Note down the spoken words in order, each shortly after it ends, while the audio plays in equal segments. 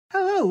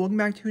Hello, welcome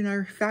back to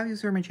another fabulous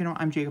video on my channel.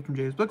 I'm Jacob from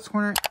Jacob's Books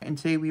Corner, and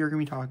today we are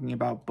going to be talking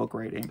about book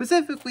writing.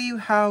 Specifically,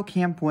 how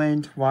camp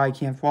went, why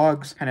camp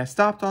vlogs kind of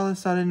stopped all of a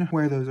sudden,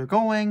 where those are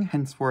going,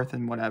 henceforth,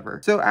 and whatever.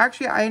 So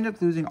actually, I ended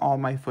up losing all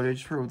my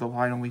footage for the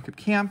final week of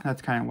camp.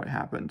 That's kind of what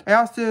happened. I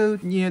also,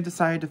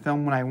 decided to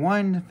film when I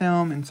wanted to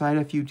film, and so I had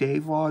a few day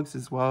vlogs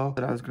as well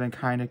that I was going to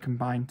kind of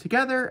combine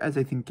together, as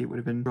I think it would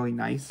have been really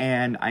nice,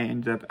 and I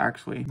ended up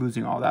actually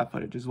losing all that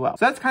footage as well.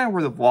 So that's kind of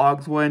where the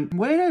vlogs went.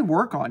 What did I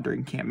work on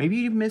during camp? Maybe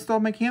you missed all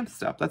my camp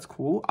stuff. That's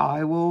cool.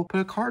 I will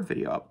put a card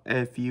video up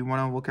if you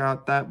want to look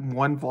at that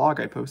one vlog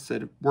I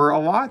posted where a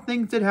lot of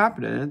things did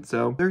happen in it.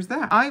 So there's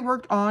that. I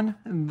worked on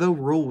the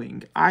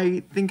rolling.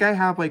 I think I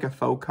have like a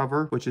faux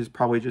cover, which is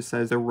probably just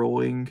says the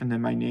rolling and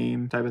then my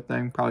name type of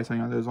thing. Probably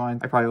something on those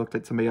lines. I probably looked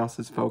at somebody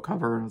else's faux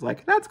cover and was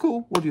like, that's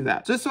cool. We'll do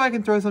that. Just so I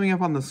can throw something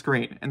up on the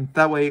screen. And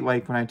that way,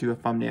 like when I do a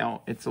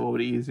thumbnail, it's a little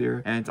bit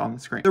easier and it's on the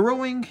screen. The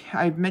rolling,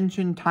 I've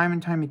mentioned time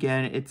and time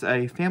again, it's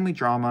a family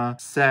drama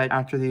set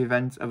after the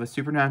events of a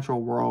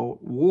supernatural world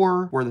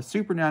war where the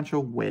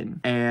supernatural win.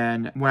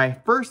 And when I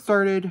first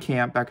started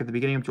camp back at the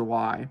beginning of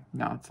July,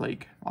 now it's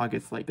like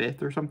August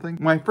 5th or something.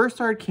 When I first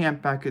started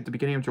camp back at the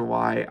beginning of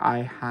July,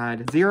 I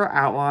had zero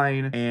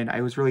outline and I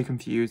was really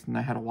confused and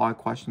I had a lot of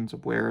questions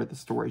of where the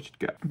story should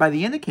go. By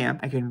the end of camp,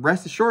 I can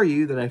rest assure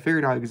you that I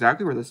figured out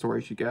exactly where the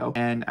story should go,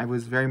 and I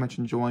was very much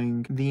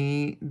enjoying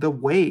the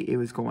way it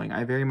was going.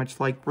 I very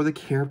much liked where the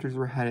characters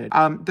were headed.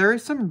 There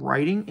is some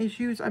writing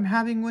issues I'm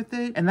having with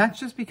it, and that's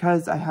just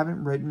because I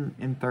haven't written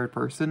in third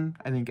person,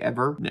 I think,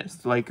 ever.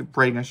 Like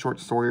writing a short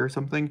story or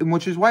something,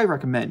 which is why I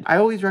recommend. I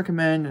always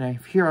recommend, and I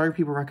hear other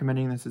people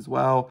recommending this as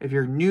well, if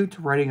you're new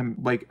to writing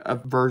a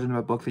version of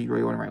a book that you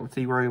really want to write, let's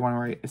say you really want to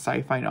write a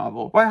sci-fi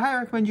novel, well, I highly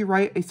recommend you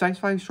write a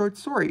sci-fi short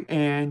story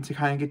and to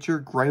kind of get your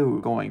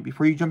growth going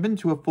before you jump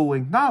into a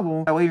full-length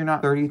novel. That way you're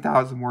not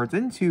 30,000 words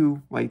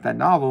into like that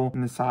novel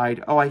and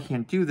decide, oh, I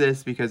can't do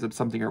this because of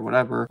something or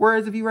whatever.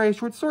 Whereas if you write a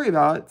short story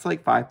about it, it's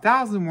like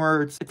 5,000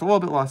 words, it's a little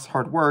bit less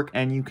hard work,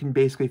 and you can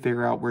basically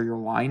figure out where your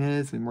line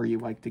is and where you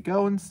like to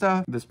go and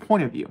stuff, this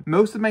point of view.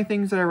 Most of my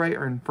things that I write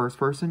are in first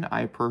person.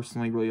 I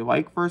personally really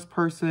like first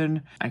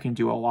person. I can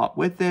do a lot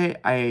with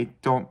it. I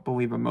don't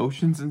believe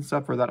emotions and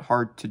stuff are that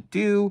hard to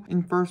do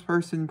in first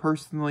person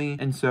personally,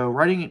 and so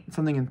writing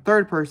something in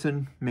third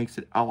person makes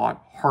it a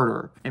lot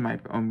harder in my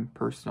own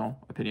personal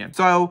opinion.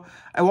 So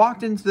I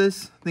walked into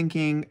this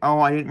thinking, oh,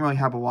 I didn't really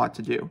have a lot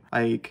to do.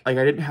 Like I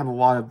didn't have a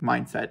lot of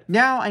mindset.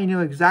 Now I know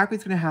exactly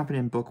what's going to happen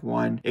in book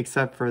one,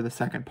 except for the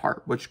second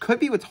part, which could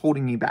be what's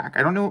holding me back.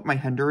 I don't know what my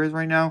hinder is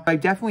right now, but I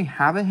definitely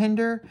have a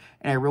hinder,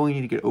 and I really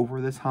need to get over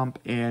this hump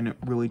and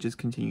really just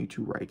continue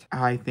to write.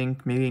 I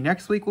think maybe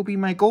next week will be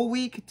my goal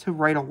week to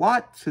write a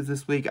lot, because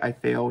this week I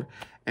failed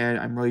and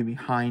I'm really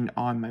behind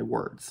on my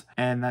words.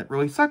 And that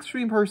really sucks for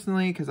me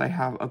personally, because I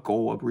have a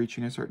goal of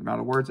reaching a certain amount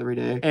of words every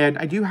day. And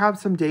I do have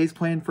some days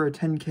planned for a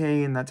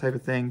 10K and that type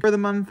of thing for the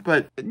month,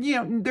 but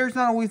there's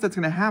not always that's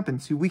going to happen.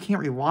 So we can't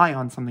rely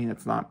on something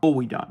that's not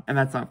fully done, and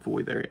that's not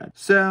fully there yet.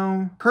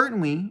 So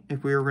currently,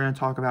 if we were going to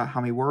talk about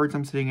how many words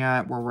I'm sitting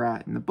at, where we're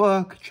at in the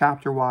book,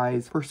 chapter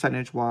wise,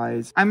 percentage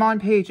wise, I'm on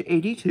page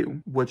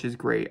 82, which is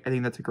great. I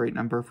think that's a great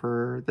number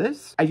for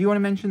this. I do want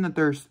to mention that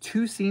there's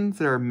two scenes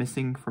that are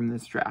missing from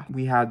this draft.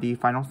 We have the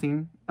final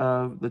scene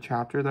of the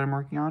chapter that I'm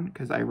working on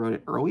because I wrote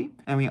it early,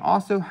 and we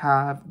also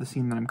have the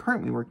scene that I'm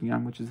currently working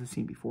on, which is the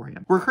scene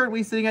beforehand. We're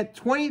currently sitting at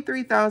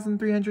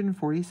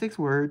 23,346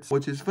 words,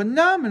 which is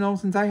phenomenal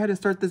since I had to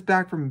start this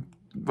back from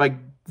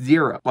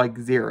zero.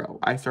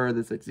 I started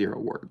this at 0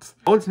 words.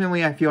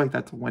 Ultimately, I feel like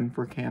that's a win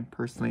for camp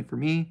personally for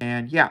me,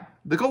 and yeah.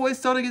 The goal is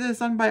still to get this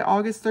done by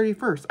August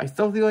 31st. I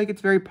still feel like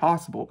it's very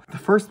possible. The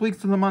first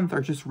weeks of the month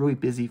are just really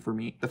busy for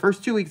me. The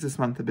first 2 weeks this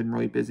month have been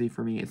really busy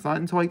for me. It's not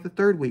until like the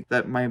third week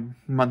that my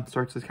month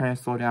starts to kind of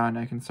slow down and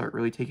I can start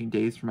really taking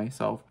days for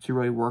myself to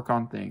really work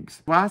on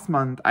things. Last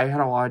month, I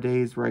had a lot of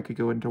days where I could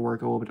go into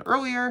work a little bit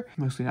earlier,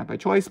 mostly not by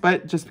choice,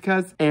 but just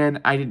because,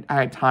 and I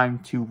had time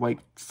to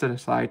set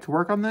aside to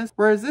work on this.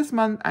 Whereas this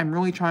month, I'm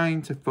really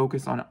trying to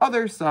focus on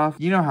other stuff.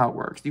 You know how it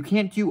works. You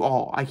can't do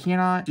all. I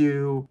cannot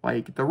do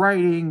the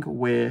writing,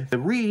 with the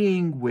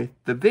reading, with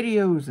the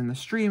videos and the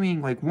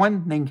streaming.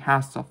 One thing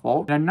has to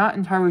fault, and I'm not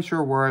entirely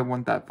sure where I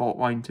want that fault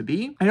line to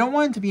be. I don't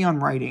want it to be on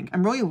writing.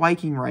 I'm really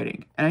liking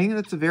writing, and I think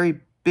that's a very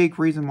big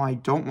reason why I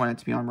don't want it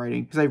to be on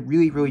writing, because I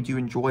really, really do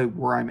enjoy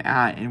where I'm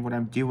at and what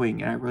I'm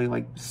doing, and I really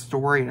like the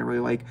story, and I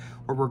really like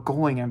where we're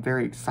going. I'm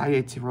very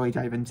excited to really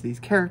dive into these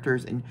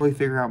characters and really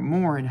figure out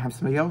more and have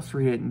somebody else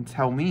read it and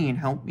tell me and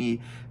help me,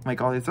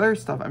 all this other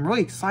stuff. I'm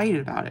really excited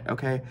about it,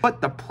 okay?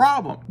 But the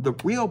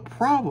real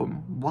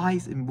problem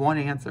lies in one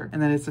answer, and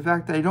that is the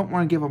fact that I don't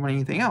want to give up on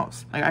anything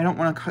else. I don't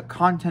want to cut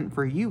content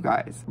for you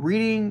guys.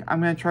 Reading,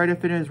 I'm going to try to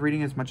fit in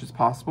reading as much as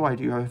possible. I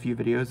do have a few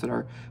videos that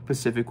are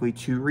specifically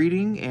to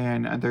reading,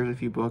 and there's a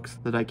few books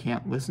that I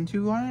can't listen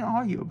to on an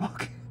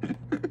audiobook.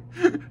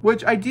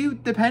 Which I do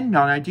depend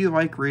on. I do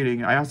like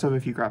reading. I also have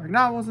a few graphic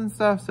novels and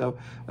stuff, so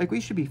like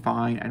we should be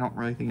fine. I don't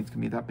really think it's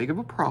gonna be that big of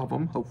a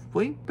problem,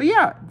 hopefully. But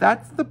yeah,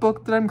 that's the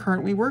book that I'm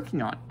currently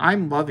working on.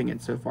 I'm loving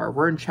it so far.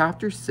 We're in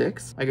chapter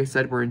 6. Like I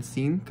said, we're in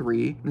scene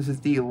 3. This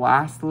is the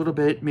last little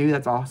bit. Maybe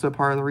that's also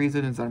part of the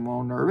reason is that I'm a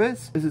little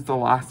nervous. This is the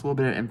last little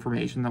bit of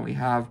information that we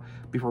have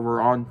before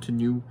we're on to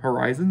new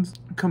horizons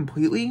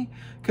completely.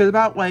 Because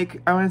about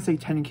like, I want to say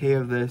 10K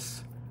of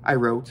this I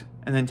wrote,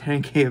 and then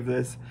 10K of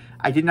this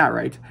I did not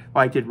write.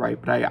 Well, I did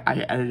write, but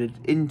I edited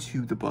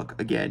into the book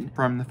again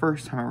from the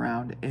first time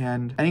around,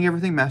 and I think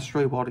everything meshed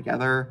really well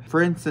together.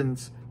 For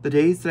instance, the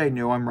days that I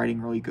know I'm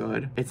writing really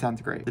good, it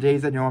sounds great. The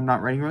days I know I'm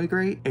not writing really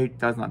great, it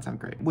does not sound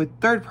great. With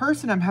third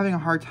person, I'm having a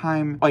hard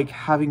time like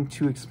having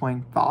to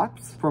explain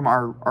thoughts from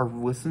our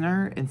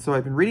listener. And so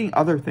I've been reading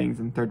other things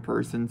in third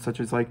person, such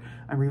as like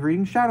I'm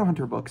rereading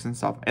Shadowhunter books and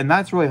stuff. And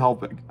that's really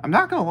helping. I'm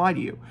not gonna lie to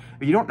you.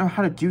 If you don't know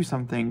how to do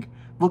something,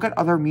 look at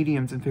other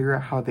mediums and figure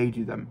out how they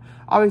do them.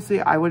 Obviously,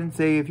 I wouldn't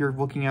say if you're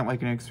looking at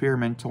like an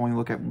experiment to only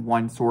look at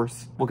one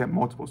source, look at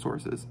multiple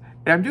sources.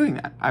 And I'm doing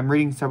that. I'm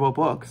reading several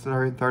books that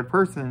are in third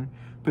person,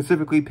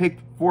 specifically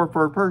picked for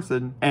third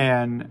person,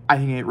 and I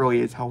think it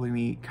really is helping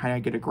me kind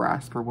of get a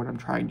grasp for what I'm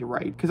trying to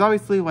write. Because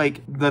obviously,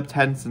 like, the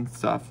tense and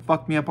stuff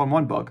fucked me up on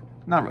one book.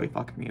 Not really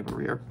fucking me up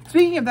over here.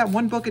 Speaking of that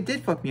one book it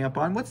did fuck me up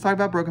on, let's talk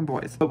about Broken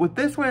Boys. But with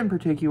this one in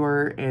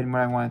particular, and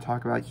what I want to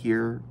talk about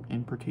here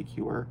in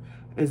particular,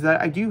 is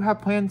that I do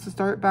have plans to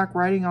start back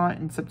writing on it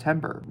in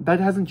September. That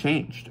hasn't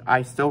changed.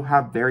 I still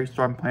have very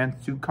strong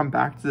plans to come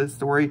back to this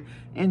story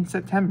in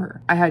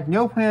September. I had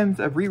no plans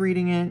of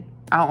rereading it,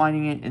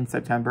 outlining it in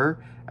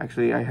September.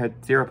 Actually, I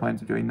had 0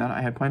 plans of doing that.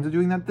 I had plans of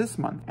doing that this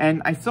month.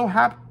 And I still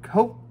have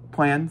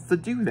plans to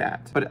do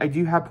that. But I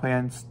do have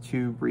plans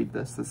to read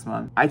this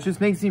month. It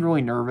just makes me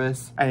really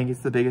nervous. I think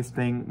it's the biggest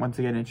thing. Once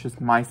again, it's just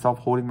myself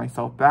holding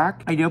myself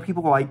back. I know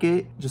people like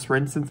it. Just for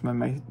instance,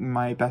 when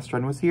my best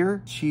friend was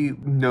here, she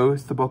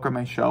noticed the book on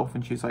my shelf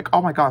and she's like,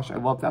 oh my gosh, I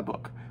love that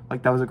book.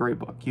 Like, that was a great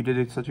book. You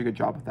did such a good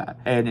job with that.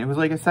 And it was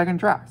like a second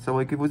draft. So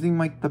like, it wasn't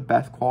like the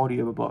best quality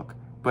of a book.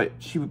 But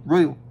she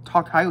really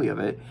talked highly of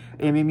it.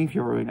 And it made me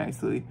feel really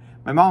nicely.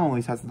 My mom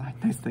always has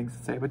nice things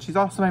to say, but she's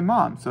also my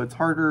mom, so it's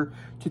harder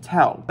to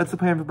tell. That's the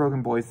plan for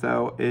Broken Boys,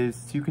 though,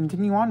 is to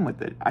continue on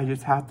with it. I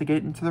just have to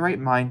get into the right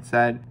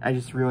mindset. I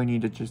just really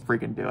need to just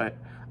freaking do it.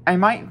 I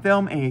might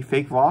film a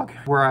fake vlog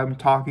where I'm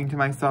talking to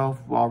myself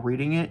while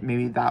reading it.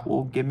 Maybe that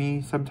will give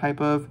me some type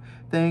of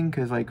thing,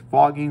 because like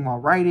vlogging while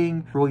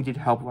writing really did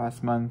help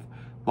last month.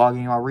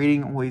 Vlogging while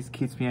reading always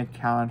keeps me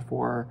accounted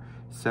for,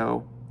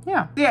 so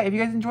yeah, if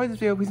you guys enjoyed this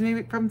video, please leave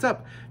a thumbs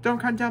up. Don't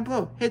comment down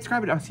below. Hit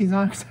subscribe, and I'll see you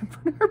next time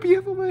for another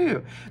beautiful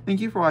video.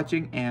 Thank you for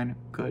watching, and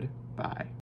goodbye.